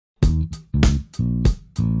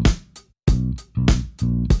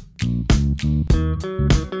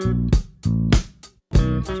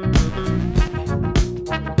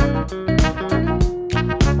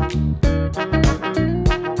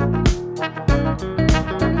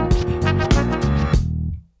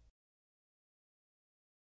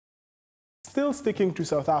Still sticking to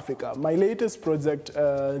South Africa, my latest project,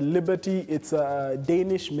 Liberty, it's a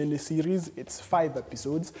Danish miniseries. It's 5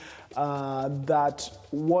 episodes that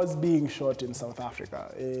was being shot in South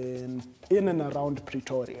Africa, in and around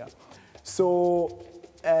Pretoria. So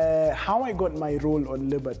how I got my role on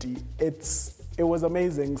Liberty, it was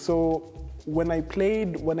amazing. So when I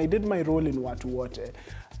did my role in Watu Wote,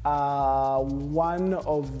 one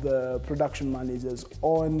of the production managers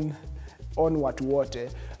on Watu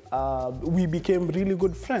Wote, we became really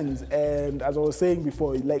good friends, and as I was saying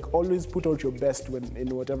before, like, always put out your best in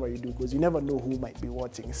whatever you do, because you never know who might be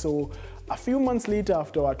watching. So a few months later,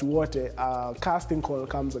 after Watu Wote, a casting call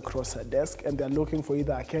comes across her desk, and they're looking for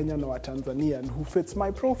either a Kenyan or a Tanzanian who fits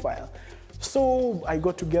my profile. So I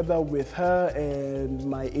got together with her and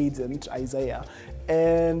my agent Isaiah,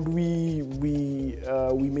 and we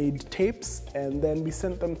made tapes, and then we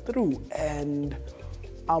sent them through, and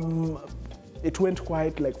it went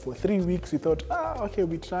quiet like for 3 weeks. We thought, okay,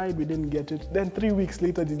 we tried, we didn't get it. Then 3 weeks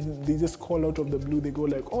later, they just call out of the blue. They go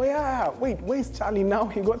like, oh yeah, wait, where's Charlie now?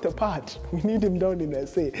 He got the part. We need him down in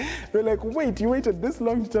SA. We're like, wait, you waited this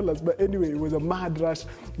long to tell us? But anyway, it was a mad rush.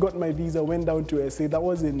 Got my visa, went down to SA. That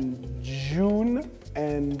was in June.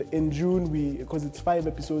 And in June, because it's 5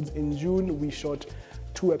 episodes, in June we shot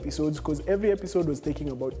 2 episodes, because every episode was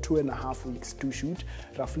taking about 2.5 weeks to shoot,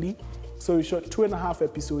 roughly. So we shot 2.5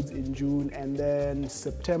 episodes in June, and then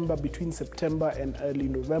between September and early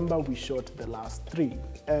November, we shot the last 3.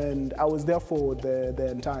 And I was there for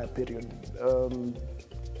the entire period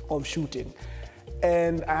of shooting.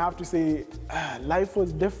 And I have to say, life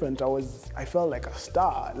was different. I felt like a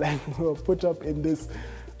star. Like, we were put up in this,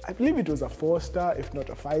 I believe it was a 4-star, if not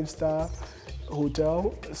a 5-star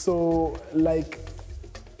hotel. So, like,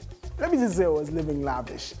 let me just say I was living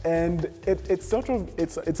lavish, and it's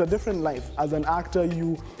a different life. As an actor,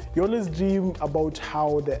 you always dream about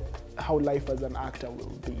how life as an actor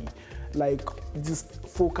will be, like just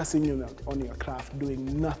focusing on your craft,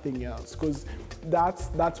 doing nothing else, because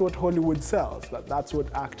that's what Hollywood sells. That's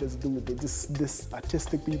what actors do. They're just this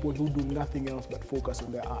artistic people who do nothing else but focus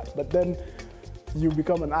on their art. But then you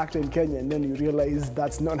become an actor in Kenya, and then you realize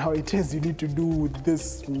that's not how it is. You need to do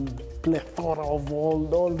this plethora of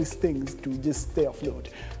all these things to just stay afloat.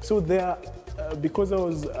 So there, because I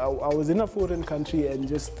was in a foreign country, and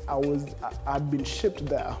I'd been shipped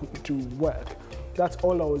there to work. That's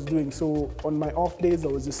all I was doing. So on my off days, I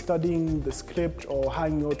was just studying the script or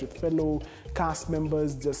hanging out with fellow cast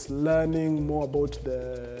members, just learning more about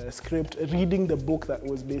the script, reading the book that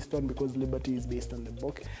was based on, because Liberty is based on the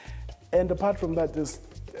book. And apart from that, just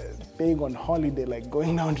being on holiday, like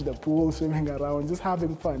going down to the pool, swimming around, just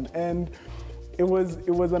having fun. And it was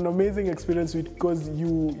an amazing experience, because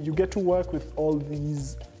you get to work with all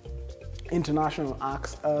these international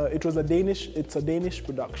acts. It's a Danish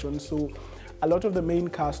production, so a lot of the main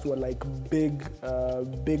cast were like big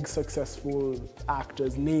successful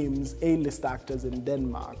actors, names, A-list actors in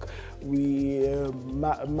Denmark. We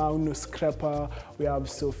Magnus Krepper, we have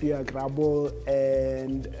Sofia Grabel,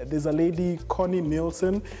 and there's a lady, Connie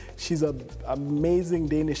Nielsen. She's an amazing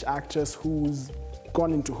Danish actress who's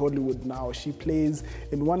gone into Hollywood now. She plays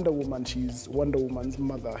in Wonder Woman. She's Wonder Woman's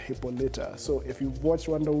mother, Hippolyta. So if you've watched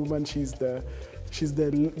Wonder Woman, she's the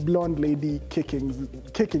blonde lady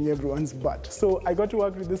kicking everyone's butt. So I got to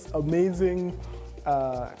work with this amazing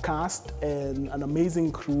cast and an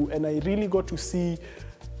amazing crew, and I really got to see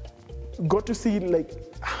like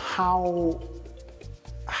how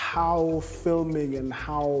filming and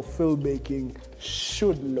how filmmaking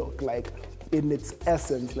should look like in its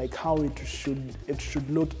essence, like how it should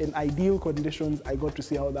look in ideal conditions. I got to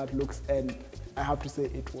see how that looks, and I have to say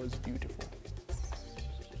it was beautiful.